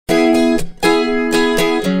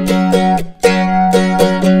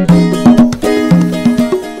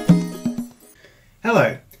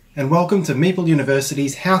welcome to Meeple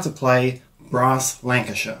University's How to Play Brass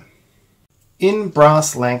Lancashire. In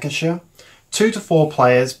Brass Lancashire, 2 to 4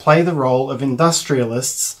 players play the role of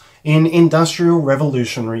industrialists in industrial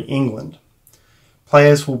revolutionary England.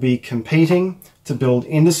 Players will be competing to build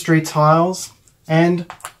industry tiles and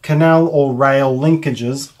canal or rail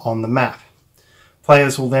linkages on the map.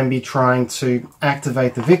 Players will then be trying to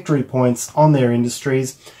activate the victory points on their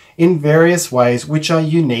industries in various ways which are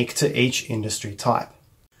unique to each industry type.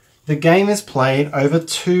 The game is played over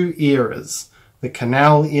 2 eras, the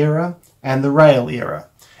canal era and the rail era,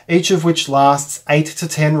 each of which lasts 8 to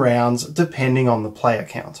 10 rounds depending on the player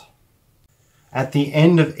count. At the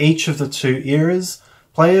end of each of the 2 eras,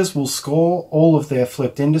 players will score all of their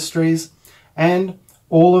flipped industries and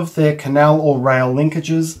all of their canal or rail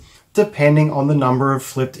linkages depending on the number of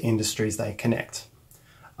flipped industries they connect.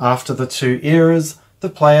 After the 2 eras, the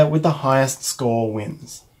player with the highest score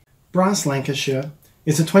wins. Brass Lancashire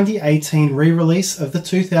is a 2018 re-release of the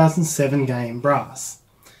 2007 game Brass.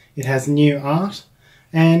 It has new art,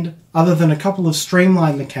 and other than a couple of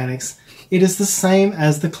streamlined mechanics, it is the same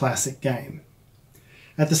as the classic game.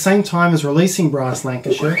 At the same time as releasing Brass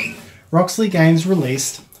Lancashire, Roxley Games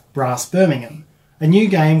released Brass Birmingham, a new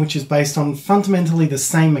game which is based on fundamentally the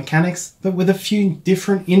same mechanics, but with a few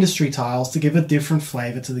different industry tiles to give a different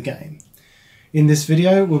flavour to the game. In this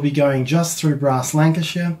video, we'll be going just through Brass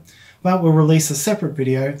Lancashire, but we'll release a separate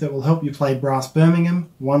video that will help you play Brass Birmingham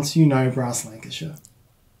once you know Brass Lancashire.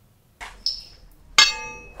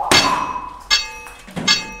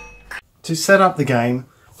 To set up the game,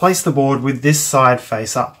 place the board with this side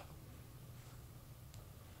face up.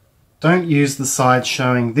 Don't use the side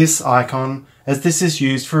showing this icon, as this is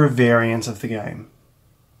used for a variant of the game.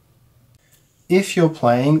 If you're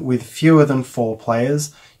playing with fewer than 4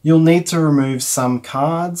 players, you'll need to remove some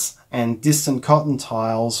cards and distant cotton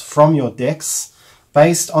tiles from your decks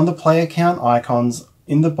based on the player count icons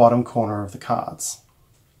in the bottom corner of the cards.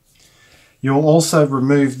 You'll also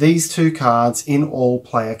remove these 2 cards in all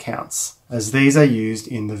player counts, as these are used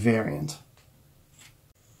in the variant.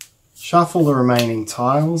 Shuffle the remaining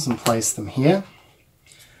tiles and place them here,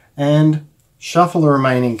 and shuffle the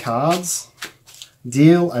remaining cards.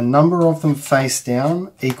 Deal a number of them face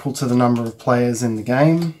down equal to the number of players in the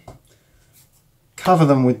game. Cover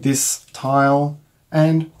them with this tile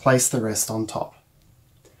and place the rest on top.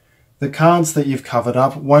 The cards that you've covered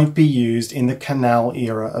up won't be used in the canal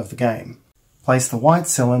era of the game. Place the white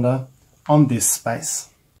cylinder on this space.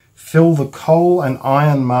 Fill the coal and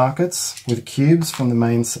iron markets with cubes from the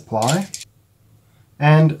main supply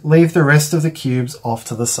and leave the rest of the cubes off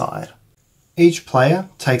to the side. Each player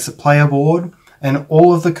takes a player board and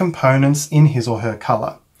all of the components in his or her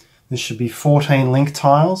colour. This should be 14 link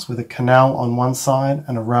tiles with a canal on one side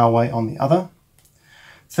and a railway on the other,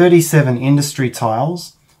 37 industry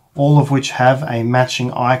tiles, all of which have a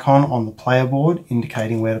matching icon on the player board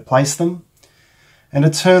indicating where to place them, and a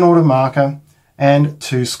turn order marker and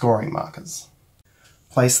 2 scoring markers.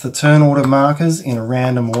 Place the turn order markers in a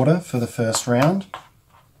random order for the first round.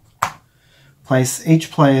 Place each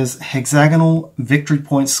player's hexagonal victory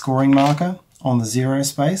point scoring marker on the 0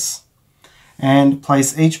 space, and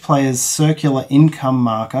place each player's circular income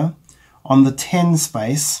marker on the 10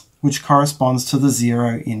 space, which corresponds to the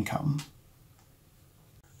 0 income.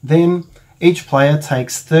 Then each player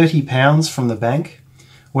takes £30 from the bank.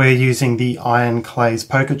 We're using the Iron Clays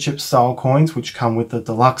poker chip style coins, which come with the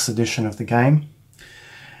deluxe edition of the game.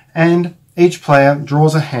 And each player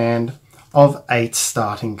draws a hand of 8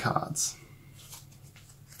 starting cards.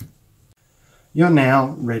 You're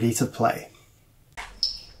now ready to play.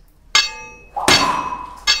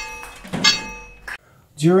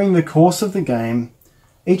 During the course of the game,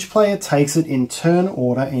 each player takes it in turn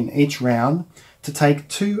order in each round to take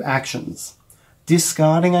 2 actions,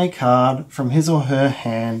 discarding a card from his or her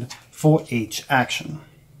hand for each action.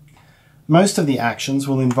 Most of the actions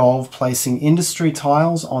will involve placing industry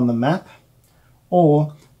tiles on the map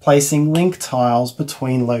or placing link tiles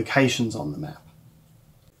between locations on the map.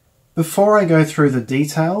 Before I go through the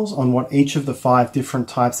details on what each of the 5 different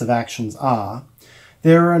types of actions are,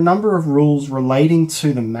 there are a number of rules relating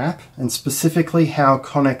to the map and specifically how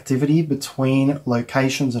connectivity between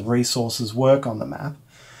locations and resources work on the map,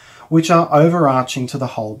 which are overarching to the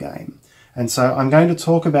whole game. And so I'm going to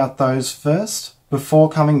talk about those first before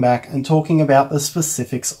coming back and talking about the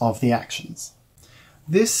specifics of the actions.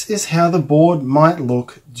 This is how the board might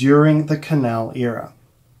look during the canal era.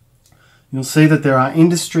 You'll see that there are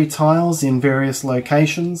industry tiles in various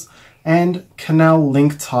locations and canal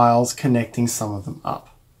link tiles connecting some of them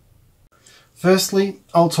up. Firstly,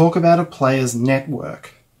 I'll talk about a player's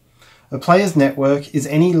network. A player's network is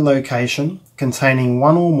any location containing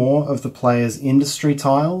one or more of the player's industry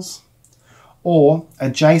tiles, or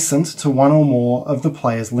adjacent to one or more of the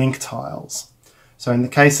player's link tiles. So in the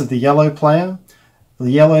case of the yellow player,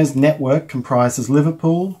 the yellow's network comprises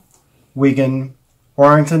Liverpool, Wigan,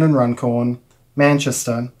 Warrington and Runcorn,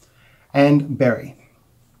 Manchester, and Bury.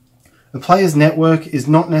 The player's network is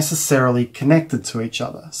not necessarily connected to each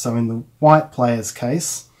other. So in the white player's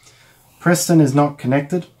case, Preston is not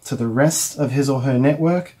connected to the rest of his or her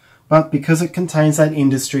network, but because it contains that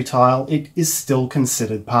industry tile, it is still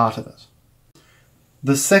considered part of it.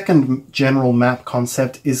 The second general map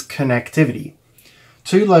concept is connectivity.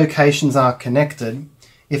 Two locations are connected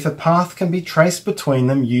if a path can be traced between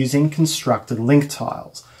them using constructed link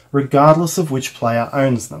tiles, regardless of which player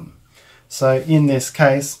owns them. So in this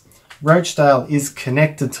case, Rochdale is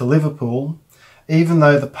connected to Liverpool, even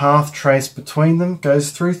though the path traced between them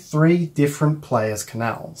goes through 3 different players'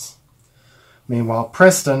 canals. Meanwhile,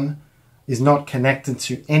 Preston is not connected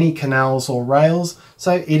to any canals or rails,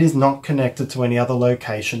 so it is not connected to any other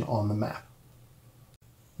location on the map.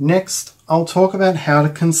 Next, I'll talk about how to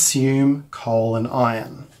consume coal and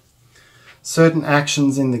iron. Certain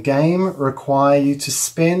actions in the game require you to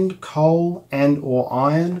spend coal and/or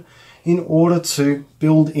iron in order to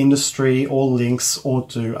build industry or links or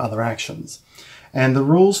do other actions. And the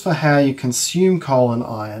rules for how you consume coal and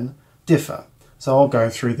iron differ, so I'll go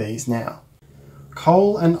through these now.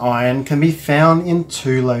 Coal and iron can be found in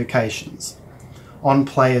 2 locations: on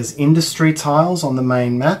players' industry tiles on the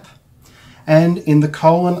main map, and in the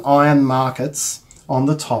coal and iron markets on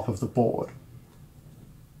the top of the board.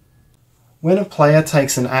 When a player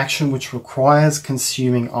takes an action which requires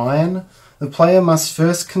consuming iron, the player must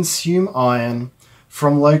first consume iron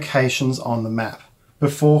from locations on the map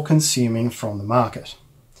before consuming from the market.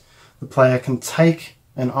 The player can take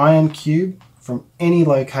an iron cube from any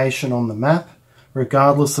location on the map,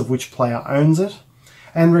 regardless of which player owns it,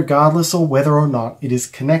 and regardless of whether or not it is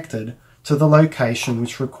connected to the location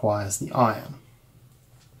which requires the iron.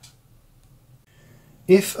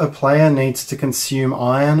 If a player needs to consume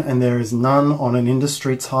iron and there is none on an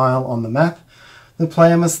industry tile on the map, the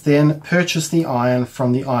player must then purchase the iron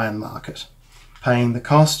from the iron market, paying the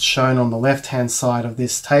cost shown on the left-hand side of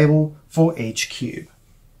this table for each cube.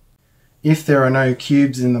 If there are no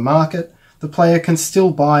cubes in the market, the player can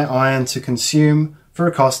still buy iron to consume for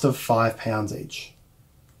a cost of £5 each.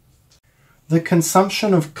 The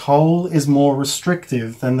consumption of coal is more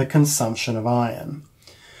restrictive than the consumption of iron.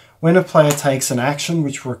 When a player takes an action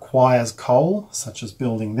which requires coal, such as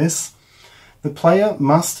building this, the player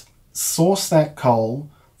must source that coal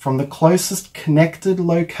from the closest connected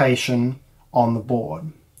location on the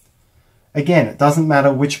board. Again, it doesn't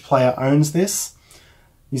matter which player owns this,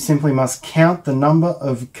 you simply must count the number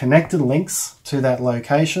of connected links to that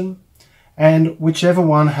location, and whichever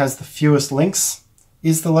one has the fewest links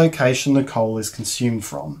is the location the coal is consumed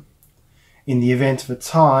from. In the event of a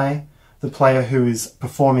tie, the player who is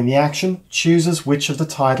performing the action chooses which of the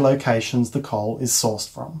tied locations the coal is sourced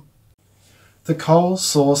from. The coal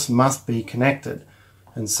source must be connected,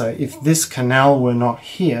 and so if this canal were not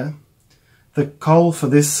here, the coal for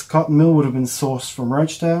this cotton mill would have been sourced from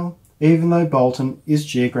Rochdale, even though Bolton is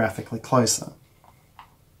geographically closer.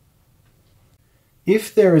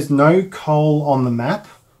 If there is no coal on the map,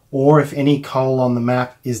 or if any coal on the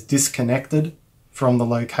map is disconnected from the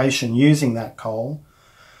location using that coal,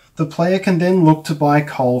 the player can then look to buy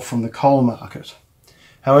coal from the coal market.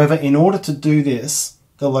 However, in order to do this,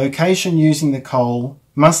 the location using the coal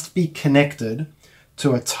must be connected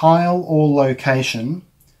to a tile or location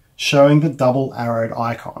showing the double arrowed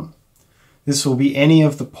icon. This will be any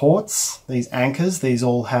of the ports, these anchors, these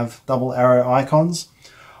all have double arrow icons,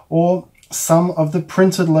 or some of the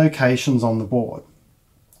printed locations on the board.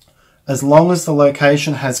 As long as the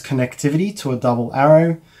location has connectivity to a double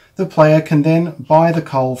arrow, the player can then buy the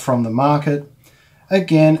coal from the market,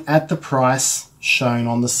 again at the price shown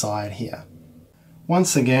on the side here.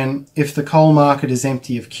 Once again, if the coal market is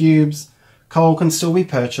empty of cubes, coal can still be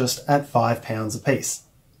purchased at £5 apiece.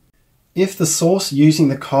 If the source using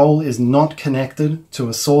the coal is not connected to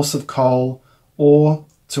a source of coal or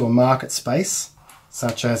to a market space,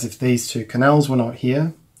 such as if these 2 canals were not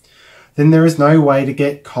here, then there is no way to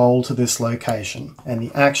get coal to this location and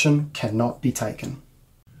the action cannot be taken.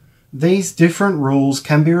 These different rules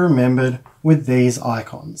can be remembered with these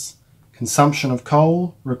icons. Consumption of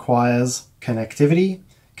coal requires connectivity,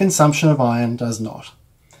 consumption of iron does not.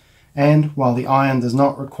 And while the iron does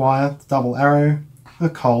not require the double arrow, the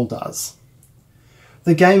coal does.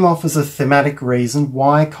 The game offers a thematic reason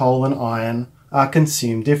why coal and iron are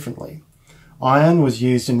consumed differently. Iron was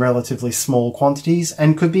used in relatively small quantities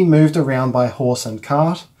and could be moved around by horse and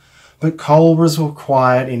cart, but coal was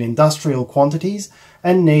required in industrial quantities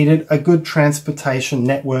and needed a good transportation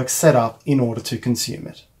network set up in order to consume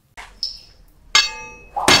it.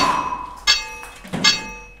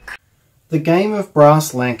 The game of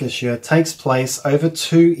Brass Lancashire takes place over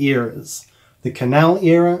 2 eras, the Canal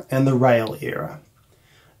era and the Rail era.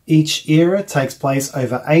 Each era takes place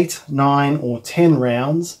over 8, 9 or 10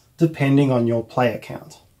 rounds, depending on your player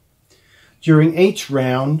count. During each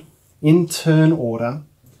round, in turn order,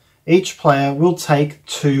 each player will take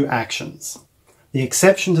 2 actions. The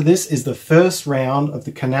exception to this is the first round of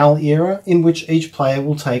the Canal era, in which each player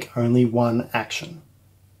will take only 1 action.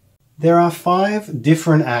 There are 5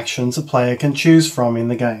 different actions a player can choose from in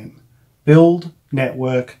the game: build,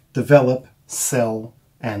 network, develop, sell,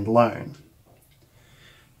 and loan.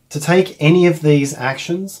 To take any of these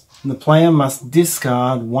actions, the player must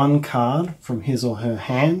discard 1 card from his or her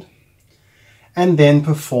hand and then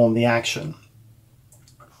perform the action.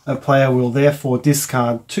 A player will therefore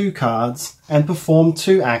discard 2 cards and perform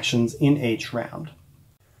 2 actions in each round.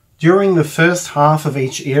 During the first half of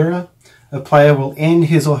each era, a player will end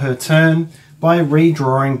his or her turn by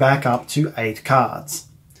redrawing back up to 8 cards.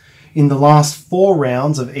 In the last 4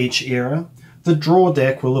 rounds of each era, the draw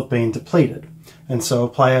deck will have been depleted, and so a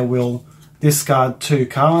player will discard 2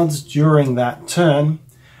 cards during that turn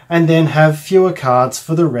and then have fewer cards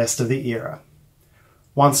for the rest of the era.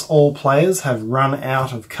 Once all players have run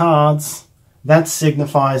out of cards, that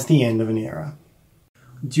signifies the end of an era.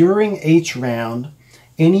 During each round,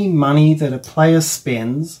 any money that a player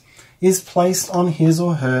spends is placed on his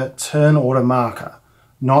or her turn order marker,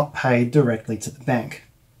 not paid directly to the bank.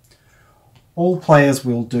 All players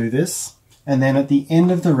will do this, and then at the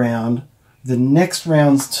end of the round, the next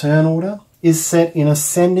round's turn order is set in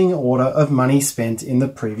ascending order of money spent in the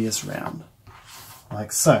previous round,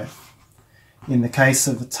 like so. In the case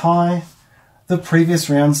of a tie, the previous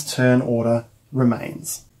round's turn order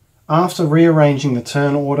remains. After rearranging the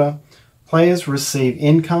turn order, players receive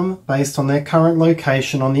income based on their current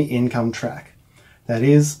location on the income track. That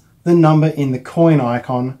is, the number in the coin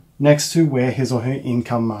icon next to where his or her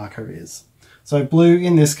income marker is. So blue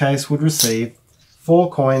in this case would receive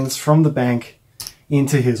 4 coins from the bank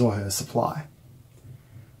into his or her supply.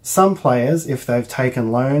 Some players, if they've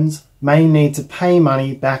taken loans, may need to pay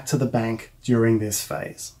money back to the bank during this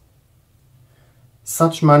phase.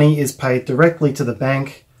 Such money is paid directly to the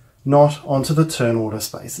bank, not onto the turn order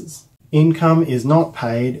spaces. Income is not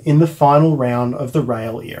paid in the final round of the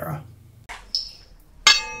Rail era.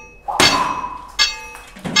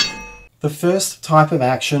 The first type of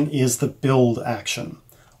action is the build action,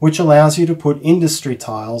 which allows you to put industry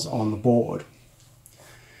tiles on the board.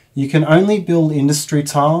 You can only build industry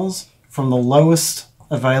tiles from the lowest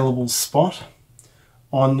available spot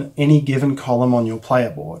on any given column on your player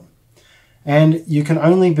board. And you can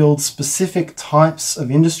only build specific types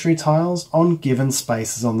of industry tiles on given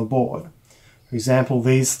spaces on the board. For example,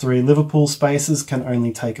 these 3 Liverpool spaces can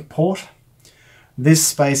only take a port. This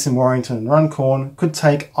space in Warrington and Runcorn could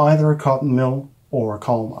take either a cotton mill or a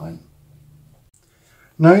coal mine.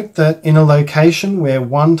 Note that in a location where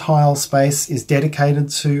one tile space is dedicated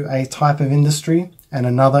to a type of industry and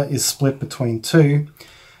another is split between 2,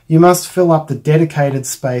 you must fill up the dedicated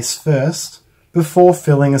space first before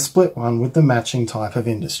filling a split one with the matching type of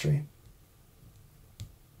industry.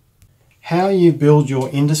 How you build your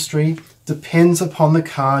industry depends upon the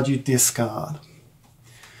card you discard.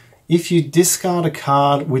 If you discard a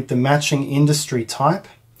card with the matching industry type,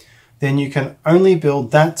 then you can only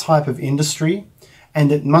build that type of industry, and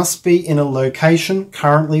it must be in a location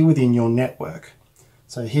currently within your network.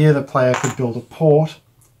 So here the player could build a port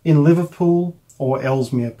in Liverpool or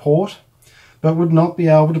Ellesmere Port, but would not be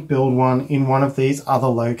able to build one in one of these other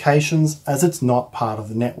locations as it's not part of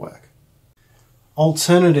the network.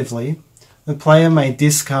 Alternatively, the player may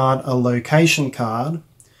discard a location card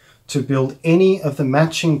to build any of the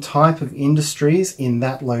matching type of industries in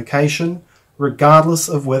that location, regardless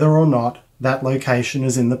of whether or not that location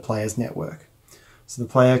is in the player's network. So the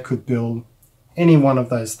player could build any one of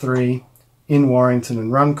those 3 in Warrington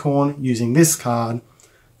and Runcorn using this card,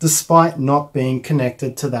 despite not being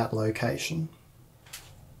connected to that location.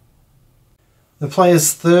 The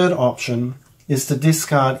player's third option is to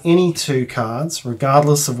discard any 2 cards,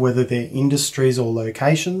 regardless of whether they're industries or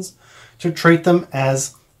locations, to treat them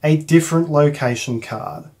as a different location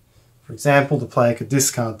card. For example, the player could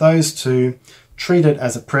discard those 2, treat it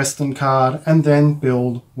as a Preston card, and then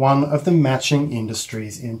build one of the matching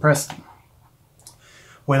industries in Preston.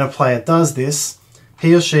 When a player does this,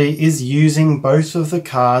 he or she is using both of the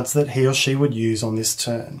cards that he or she would use on this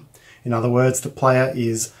turn. In other words, the player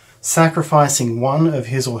is sacrificing one of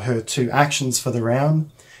his or her 2 actions for the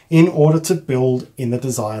round in order to build in the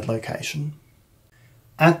desired location.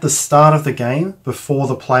 At the start of the game, before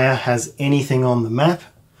the player has anything on the map,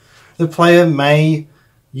 the player may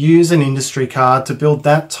use an industry card to build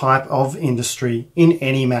that type of industry in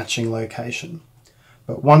any matching location.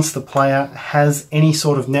 But once the player has any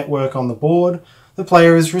sort of network on the board, the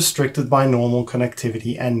player is restricted by normal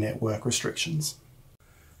connectivity and network restrictions.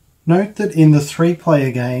 Note that in the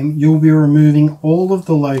 3-player game, you'll be removing all of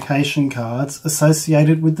the location cards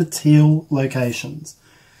associated with the teal locations.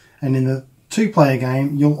 And in the 2-player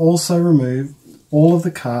game, you'll also remove all of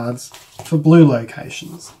the cards for blue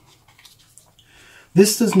locations.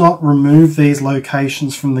 This does not remove these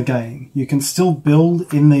locations from the game. You can still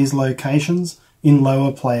build in these locations in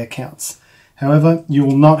lower player counts. However, you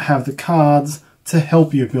will not have the cards to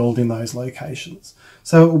help you build in those locations.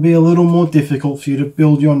 So it will be a little more difficult for you to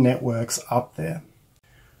build your networks up there.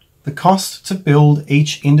 The cost to build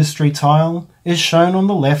each industry tile is shown on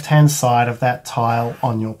the left-hand side of that tile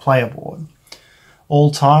on your player board. All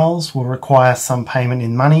tiles will require some payment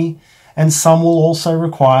in money, and some will also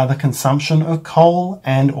require the consumption of coal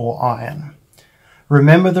and/or iron.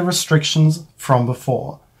 Remember the restrictions from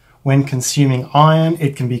before. When consuming iron,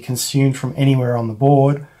 it can be consumed from anywhere on the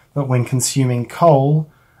board, but when consuming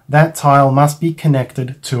coal, that tile must be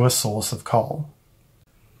connected to a source of coal.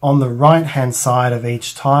 On the right-hand side of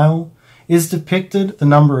each tile is depicted the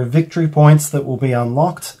number of victory points that will be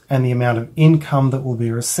unlocked and the amount of income that will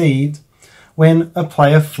be received when a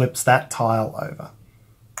player flips that tile over.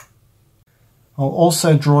 I'll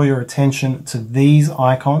also draw your attention to these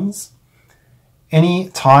icons. Any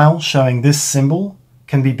tile showing this symbol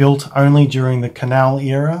can be built only during the canal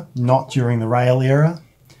era, not during the rail era.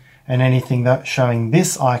 And anything that showing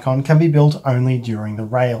this icon can be built only during the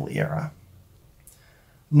rail era.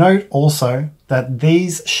 Note also that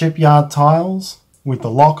these shipyard tiles with the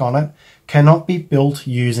lock on it cannot be built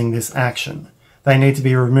using this action. They need to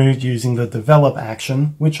be removed using the develop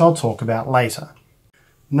action, which I'll talk about later.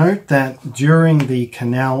 Note that during the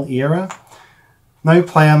canal era, no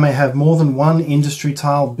player may have more than 1 industry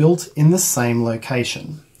tile built in the same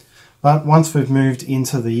location. But once we've moved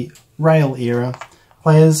into the rail era,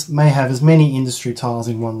 players may have as many industry tiles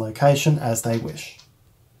in one location as they wish.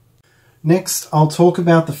 Next, I'll talk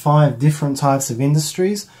about the 5 different types of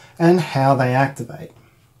industries and how they activate.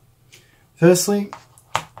 Firstly,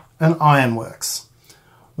 an ironworks.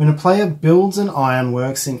 When a player builds an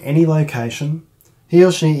ironworks in any location, he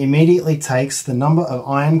or she immediately takes the number of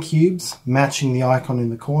iron cubes matching the icon in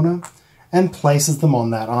the corner and places them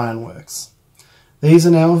on that ironworks. These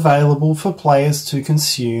are now available for players to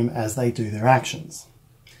consume as they do their actions.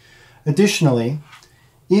 Additionally,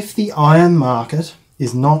 if the iron market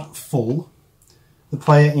is not full, the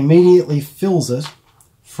player immediately fills it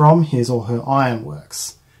from his or her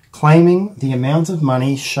ironworks, claiming the amount of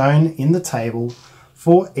money shown in the table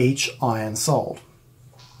for each iron sold.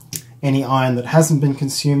 Any iron that hasn't been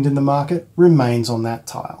consumed in the market remains on that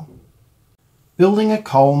tile. Building a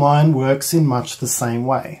coal mine works in much the same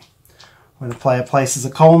way. When a player places a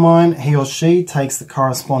coal mine, he or she takes the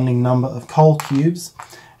corresponding number of coal cubes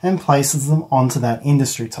and places them onto that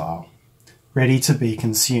industry tile, ready to be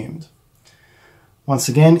consumed. Once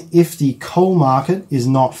again, if the coal market is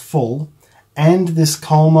not full and this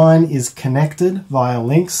coal mine is connected via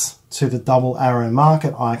links to the double arrow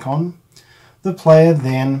market icon, the player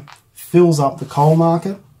then fills up the coal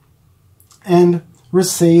market and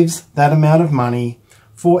receives that amount of money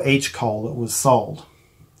for each coal that was sold.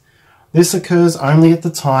 This occurs only at the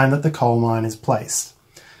time that the coal mine is placed.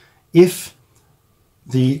 If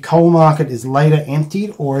the coal market is later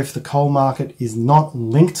emptied, or if the coal market is not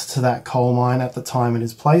linked to that coal mine at the time it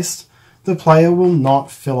is placed, the player will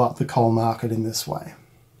not fill up the coal market in this way.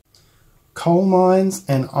 Coal mines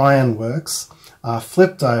and ironworks are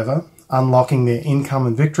flipped over, unlocking their income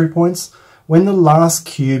and victory points when the last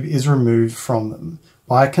cube is removed from them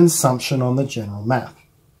by consumption on the general map.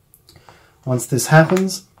 Once this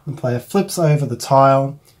happens, the player flips over the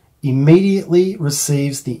tile, immediately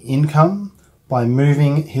receives the income by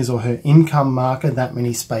moving his or her income marker that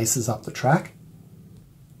many spaces up the track.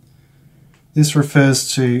 This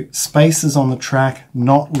refers to spaces on the track,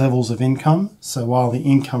 not levels of income. So while the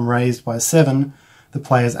income raised by 7, the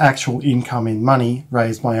player's actual income in money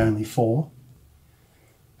raised by only 4.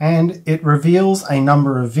 And it reveals a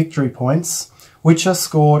number of victory points which are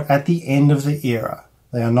scored at the end of the era.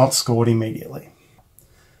 They are not scored immediately.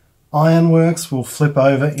 Ironworks will flip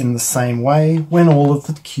over in the same way when all of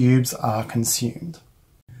the cubes are consumed.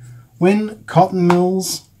 When cotton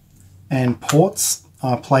mills and ports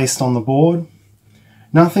are placed on the board,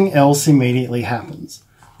 nothing else immediately happens.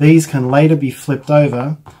 These can later be flipped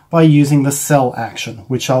over by using the sell action,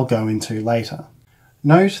 which I'll go into later.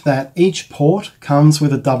 Note that each port comes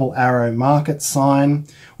with a double arrow market sign,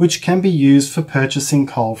 which can be used for purchasing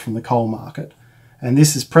coal from the coal market, and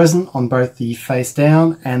this is present on both the face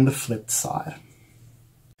down and the flipped side.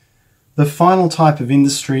 The final type of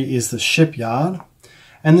industry is the shipyard,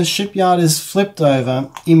 and the shipyard is flipped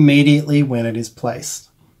over immediately when it is placed.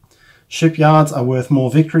 Shipyards are worth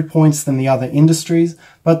more victory points than the other industries,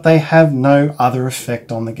 but they have no other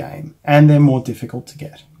effect on the game, and they're more difficult to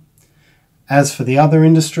get. As for the other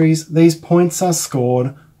industries, these points are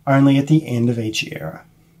scored only at the end of each era.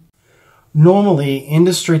 Normally,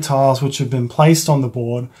 industry tiles which have been placed on the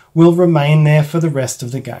board will remain there for the rest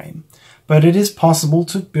of the game, but it is possible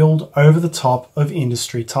to build over the top of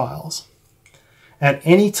industry tiles. At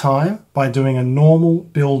any time, by doing a normal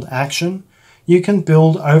build action, you can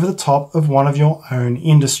build over the top of one of your own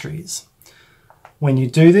industries. When you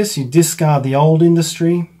do this, you discard the old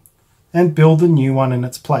industry and build the new one in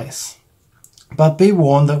its place. But be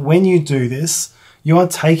warned that when you do this, you are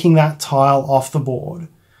taking that tile off the board.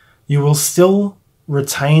 You will still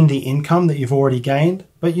retain the income that you've already gained,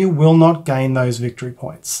 but you will not gain those victory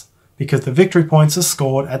points, because the victory points are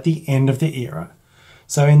scored at the end of the era.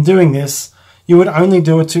 So in doing this, you would only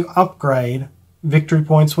do it to upgrade victory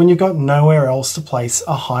points when you've got nowhere else to place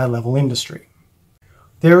a high level industry.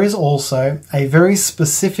 There is also a very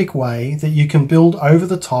specific way that you can build over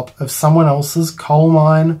the top of someone else's coal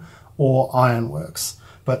mine or ironworks,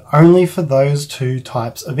 but only for those two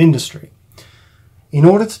types of industry. In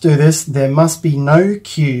order to do this, there must be no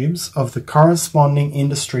cubes of the corresponding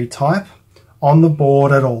industry type on the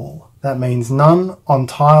board at all. That means none on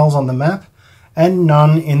tiles on the map and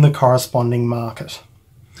none in the corresponding market.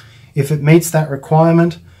 If it meets that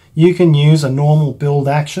requirement, you can use a normal build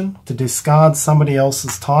action to discard somebody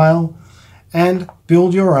else's tile and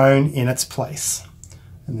build your own in its place.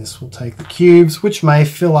 And this will take the cubes, which may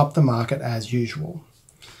fill up the market as usual.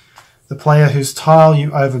 The player whose tile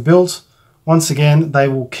you overbuilt, once again, they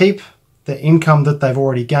will keep the income that they've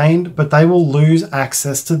already gained, but they will lose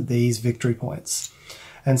access to these victory points.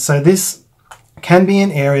 And so this can be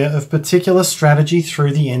an area of particular strategy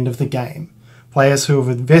through the end of the game. Players who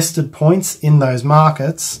have invested points in those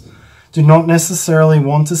markets do not necessarily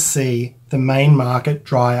want to see the main market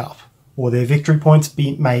dry up, or their victory points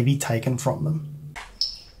may be taken from them.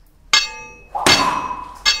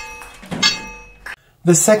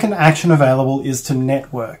 The second action available is to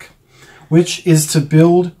network, which is to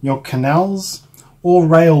build your canals or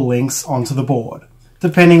rail links onto the board,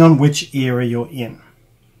 depending on which era you're in.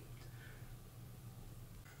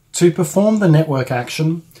 To perform the network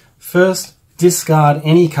action, first discard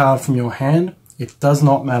any card from your hand. It does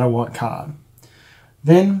not matter what card.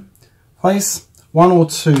 Then place one or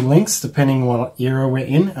two links, depending on what era we're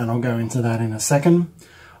in, and I'll go into that in a second,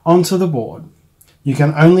 onto the board. You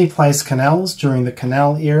can only place canals during the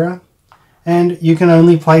canal era, and you can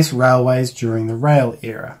only place railways during the rail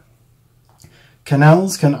era.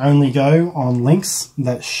 Canals can only go on links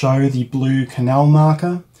that show the blue canal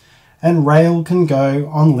marker, and rail can go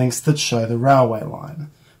on links that show the railway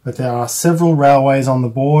line. But there are several railways on the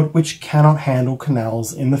board which cannot handle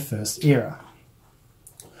canals in the first era.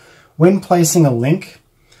 When placing a link,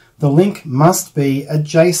 the link must be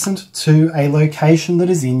adjacent to a location that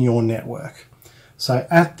is in your network. So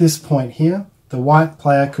at this point here, the white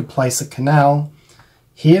player could place a canal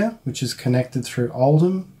here, which is connected through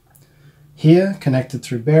Oldham, here connected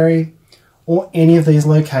through Bury, or any of these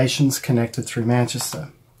locations connected through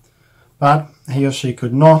Manchester. But he or she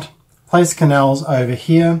could not place canals over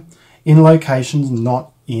here in locations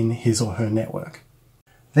not in his or her network.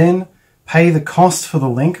 Then pay the cost for the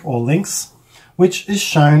link or links, which is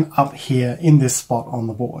shown up here in this spot on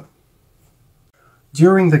the board.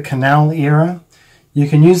 During the canal era, you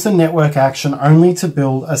can use the network action only to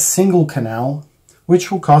build a single canal,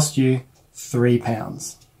 which will cost you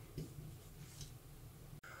 £3.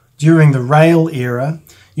 During the rail era,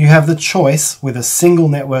 you have the choice with a single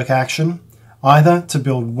network action either to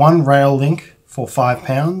build one rail link for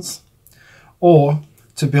 £5 or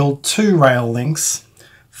to build two rail links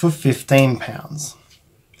for £15.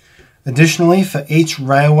 Additionally, for each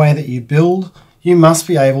railway that you build, you must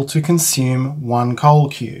be able to consume one coal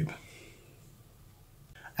cube.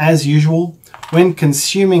 As usual, when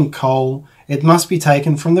consuming coal, it must be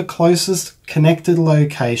taken from the closest connected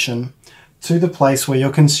location to the place where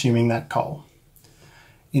you're consuming that coal.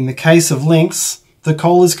 In the case of links, the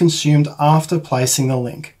coal is consumed after placing the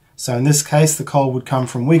link. So in this case, the coal would come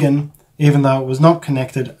from Wigan, even though it was not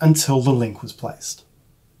connected until the link was placed.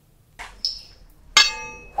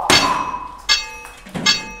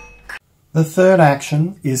 The third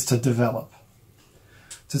action is to develop.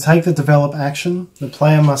 To take the develop action, the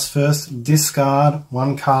player must first discard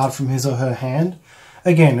one card from his or her hand.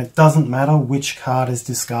 Again, it doesn't matter which card is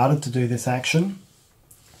discarded to do this action.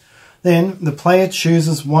 Then the player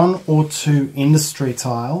chooses one or two industry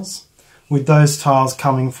tiles, with those tiles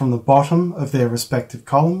coming from the bottom of their respective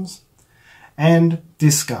columns, and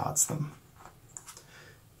discards them.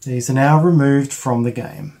 These are now removed from the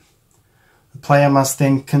game. The player must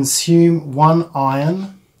then consume one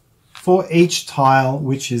iron for each tile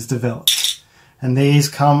which is developed, and these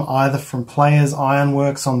come either from players'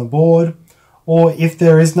 ironworks on the board, or if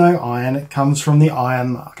there is no iron, it comes from the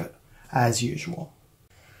iron market, as usual.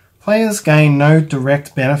 Players gain no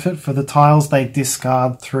direct benefit for the tiles they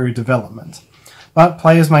discard through development, but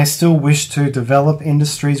players may still wish to develop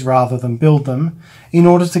industries rather than build them in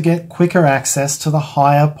order to get quicker access to the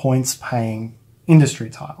higher points paying industry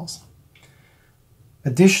tiles.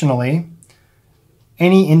 Additionally,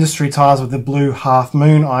 any industry tiles with the blue half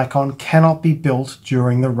moon icon cannot be built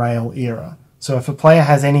during the rail era. So if a player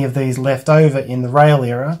has any of these left over in the rail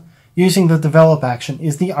era, using the develop action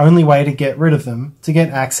is the only way to get rid of them to get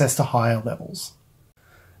access to higher levels.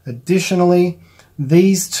 Additionally,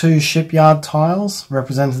 these two shipyard tiles,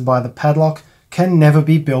 represented by the padlock, can never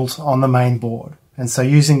be built on the main board, and so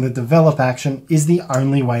using the develop action is the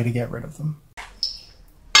only way to get rid of them.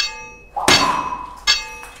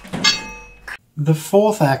 The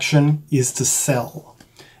fourth action is to sell,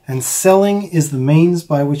 and selling is the means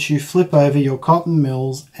by which you flip over your cotton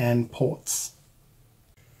mills and ports.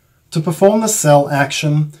 To perform the sell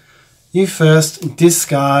action, you first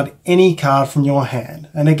discard any card from your hand,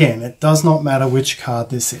 and again, it does not matter which card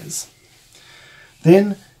this is.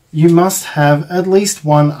 Then you must have at least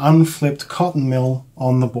one unflipped cotton mill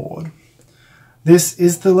on the board. This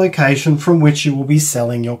is the location from which you will be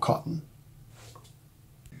selling your cotton.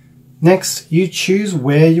 Next, you choose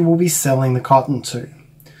where you will be selling the cotton to.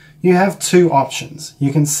 You have two options.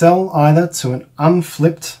 You can sell either to an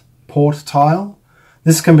unflipped port tile.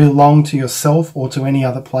 This can belong to yourself or to any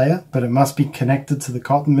other player, but it must be connected to the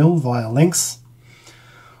cotton mill via links.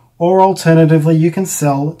 Or alternatively, you can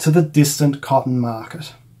sell to the distant cotton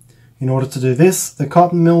market. In order to do this, the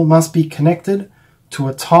cotton mill must be connected to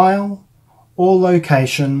a tile or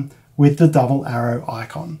location with the double arrow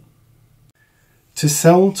icon. To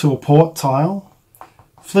sell to a port tile,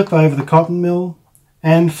 flip over the cotton mill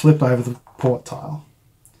and flip over the port tile.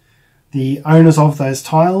 The owners of those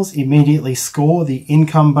tiles immediately score the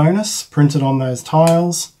income bonus printed on those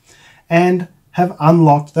tiles and have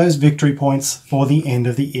unlocked those victory points for the end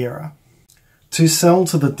of the era. To sell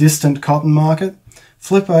to the distant cotton market,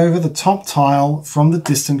 flip over the top tile from the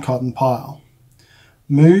distant cotton pile.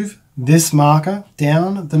 Move this marker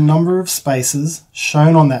down the number of spaces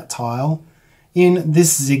shown on that tile in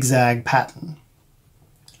this zigzag pattern.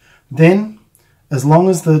 Then, as long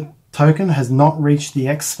as the token has not reached the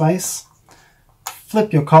X space,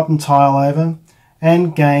 flip your cotton tile over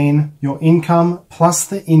and gain your income plus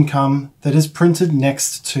the income that is printed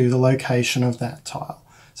next to the location of that tile.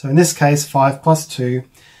 So in this case, 5 plus 2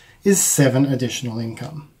 is 7 additional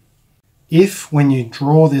income. If, when you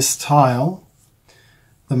draw this tile,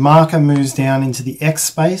 the marker moves down into the X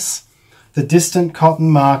space, the distant cotton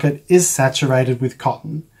market is saturated with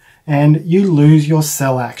cotton, and you lose your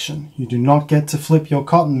sell action. You do not get to flip your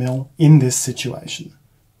cotton mill in this situation.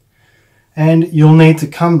 And you'll need to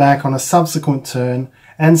come back on a subsequent turn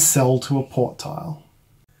and sell to a port tile.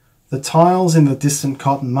 The tiles in the distant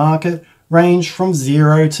cotton market range from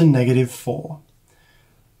 0 to -4.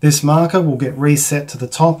 This marker will get reset to the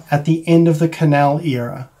top at the end of the canal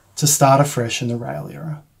era to start afresh in the rail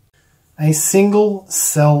era. A single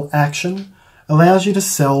sell action allows you to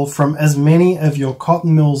sell from as many of your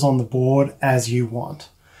cotton mills on the board as you want.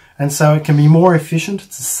 And so it can be more efficient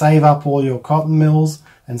to save up all your cotton mills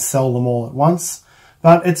and sell them all at once,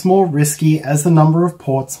 but it's more risky as the number of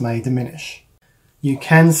ports may diminish. You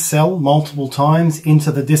can sell multiple times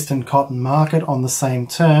into the distant cotton market on the same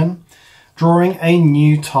turn, drawing a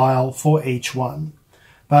new tile for each one.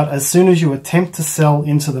 But as soon as you attempt to sell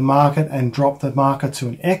into the market and drop the marker to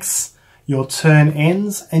an X, your turn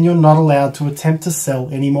ends and you're not allowed to attempt to sell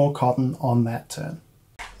any more cotton on that turn.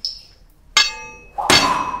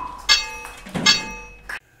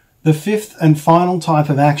 The fifth and final type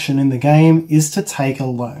of action in the game is to take a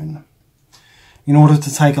loan. In order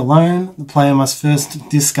to take a loan, the player must first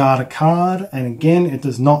discard a card, and again, it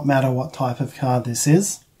does not matter what type of card this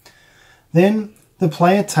is. Then the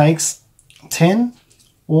player takes 10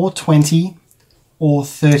 or 20 or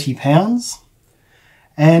 30 pounds,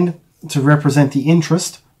 and to represent the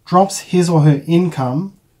interest, drops his or her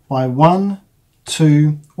income by 1,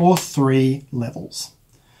 2, or 3 levels.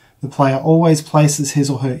 The player always places his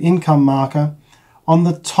or her income marker on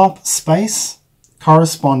the top space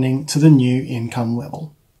corresponding to the new income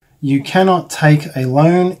level. You cannot take a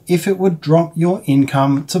loan if it would drop your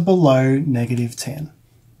income to below -10.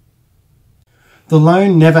 The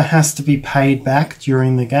loan never has to be paid back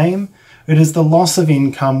during the game. It is the loss of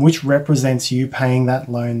income which represents you paying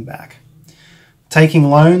that loan back. Taking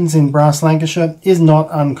loans in Brass Lancashire is not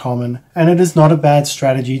uncommon, and it is not a bad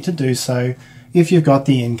strategy to do so if you've got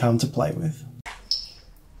the income to play with.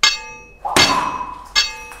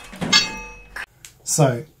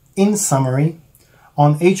 So, in summary,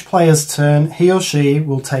 on each player's turn, he or she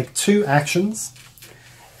will take 2 actions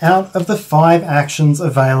out of the 5 actions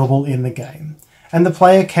available in the game, and the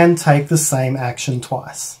player can take the same action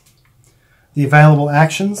twice. The available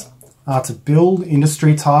actions are to build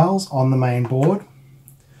industry tiles on the main board,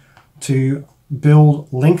 to build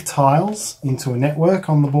link tiles into a network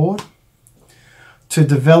on the board, to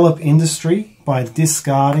develop industry by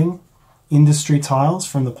discarding industry tiles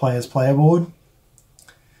from the player's player board,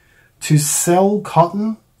 to sell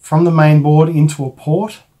cotton from the main board into a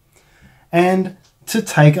port, and to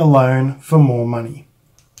take a loan for more money.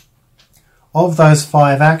 Of those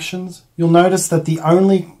 5 actions, you'll notice that the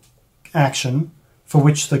only action for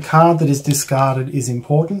which the card that is discarded is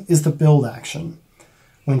important is the build action.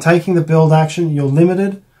 When taking the build action, you're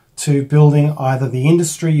limited to building either the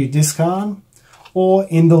industry you discard or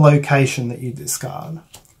in the location that you discard.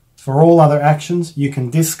 For all other actions, you can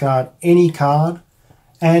discard any card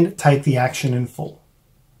and take the action in full.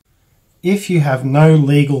 If you have no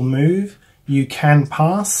legal move, you can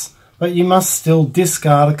pass, but you must still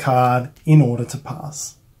discard a card in order to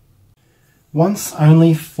pass. Once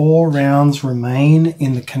only 4 rounds remain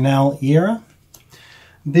in the canal era,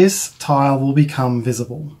 this tile will become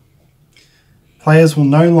visible. Players will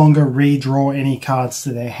no longer redraw any cards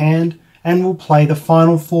to their hand and will play the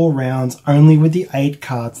final 4 rounds only with the 8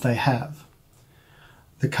 cards they have.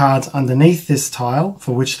 The cards underneath this tile,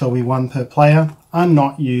 for which there will be 1 per player, are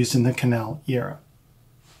not used in the canal era.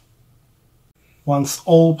 Once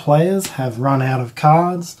all players have run out of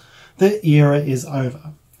cards, the era is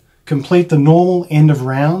over. Complete the normal end of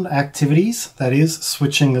round activities, that is,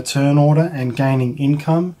 switching the turn order and gaining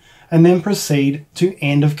income, and then proceed to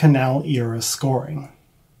end of canal era scoring.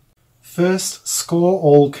 First, score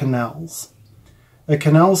all canals. A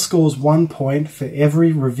canal scores 1 point for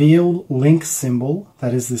every revealed link symbol,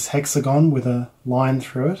 that is this hexagon with a line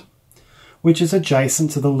through it, which is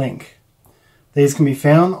adjacent to the link. These can be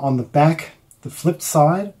found on the back, the flipped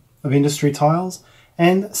side of industry tiles,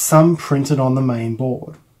 and some printed on the main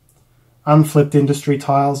board. Unflipped industry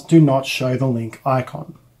tiles do not show the link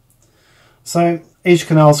icon. So each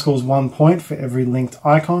canal scores 1 point for every linked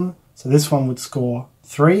icon. So this one would score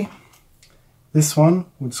 3. This one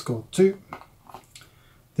would score 2.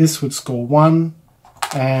 This would score 1,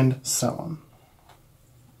 and so on.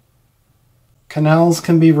 Canals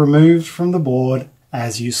can be removed from the board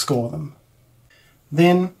as you score them.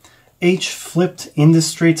 Then each flipped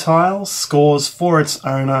industry tile scores for its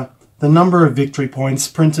owner the number of victory points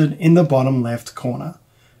printed in the bottom left corner.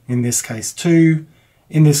 In this case 2,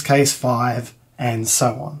 in this case 5, and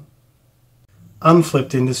so on.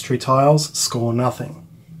 Unflipped industry tiles score nothing.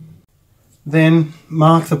 Then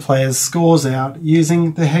mark the player's scores out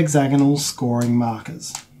using the hexagonal scoring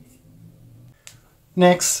markers.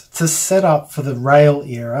 Next, to set up for the rail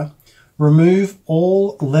era, remove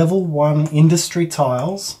all level 1 industry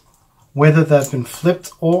tiles, whether they've been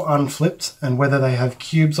flipped or unflipped, and whether they have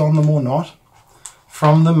cubes on them or not,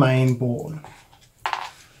 from the main board.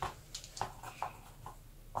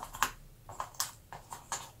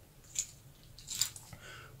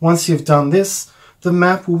 Once you've done this, the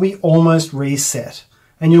map will be almost reset,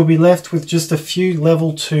 and you'll be left with just a few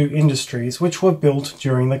level 2 industries which were built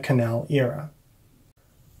during the canal era.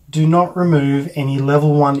 Do not remove any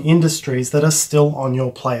level 1 industries that are still on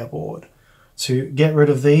your player board. To get rid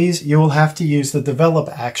of these, you will have to use the develop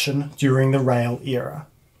action during the rail era.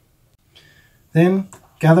 Then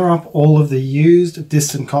gather up all of the used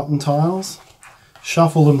distant cotton tiles,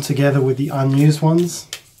 shuffle them together with the unused ones,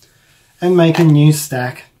 and make a new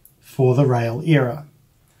stack for the rail era.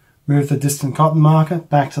 Move the distant cotton marker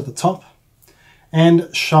back to the top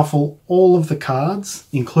and shuffle all of the cards,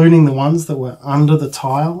 including the ones that were under the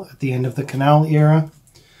tile at the end of the canal era.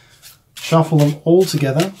 Shuffle them all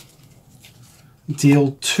together.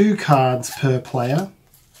 Deal 2 cards per player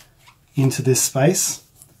into this space.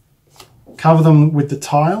 Cover them with the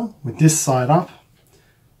tile, with this side up.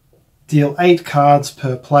 Deal 8 cards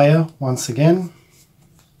per player once again.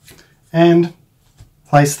 And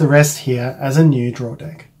place the rest here as a new draw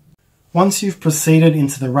deck. Once you've proceeded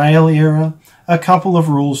into the rail era, a couple of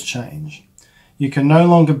rules change. You can no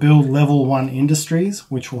longer build level 1 industries,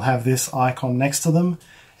 which will have this icon next to them,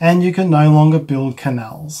 and you can no longer build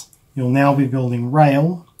canals. You'll now be building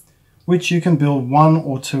rail, which you can build 1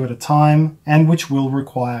 or 2 at a time, and which will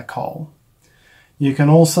require coal. You can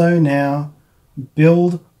also now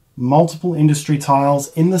build multiple industry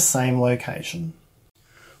tiles in the same location.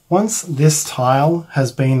 Once this tile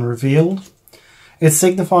has been revealed, it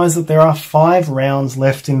signifies that there are 5 rounds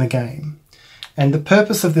left in the game. And the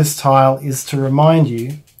purpose of this tile is to remind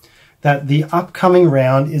you that the upcoming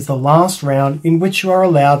round is the last round in which you are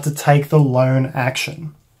allowed to take the lone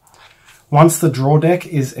action. Once the draw deck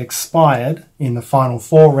is expired in the final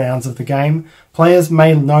 4 rounds of the game, players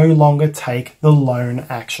may no longer take the lone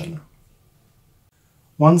action.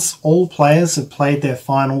 Once all players have played their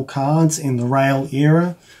final cards in the rail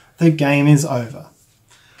era, the game is over.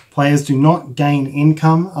 Players do not gain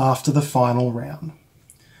income after the final round.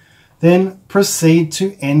 Then proceed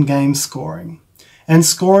to endgame scoring. And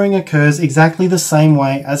scoring occurs exactly the same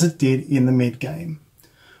way as it did in the mid-game.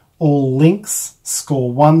 All links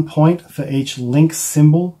score 1 point for each link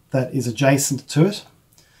symbol that is adjacent to it.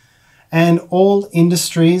 And all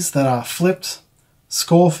industries that are flipped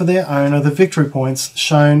score for their owner the victory points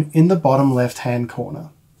shown in the bottom left-hand corner.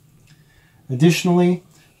 Additionally,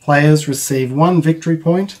 players receive 1 victory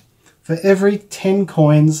point for every 10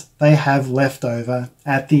 coins they have left over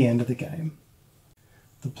at the end of the game.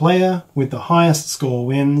 The player with the highest score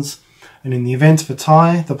wins, and in the event of a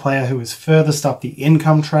tie, the player who is furthest up the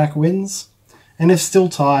income track wins, and if still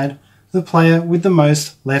tied, the player with the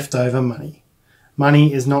most leftover money.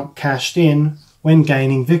 Money is not cashed in when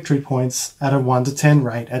gaining victory points at a 1 to 10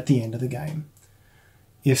 rate at the end of the game.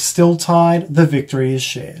 If still tied, the victory is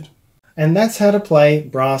shared. And that's how to play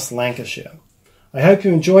Brass Lancashire. I hope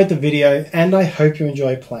you enjoyed the video and I hope you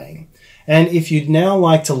enjoy playing. And if you'd now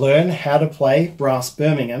like to learn how to play Brass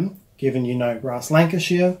Birmingham, given you know Brass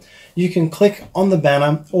Lancashire, you can click on the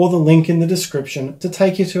banner or the link in the description to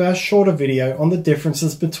take you to our shorter video on the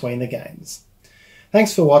differences between the games.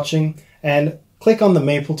 Thanks for watching, and click on the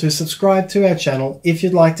Meeple to subscribe to our channel if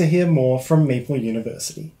you'd like to hear more from Meeple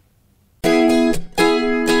University.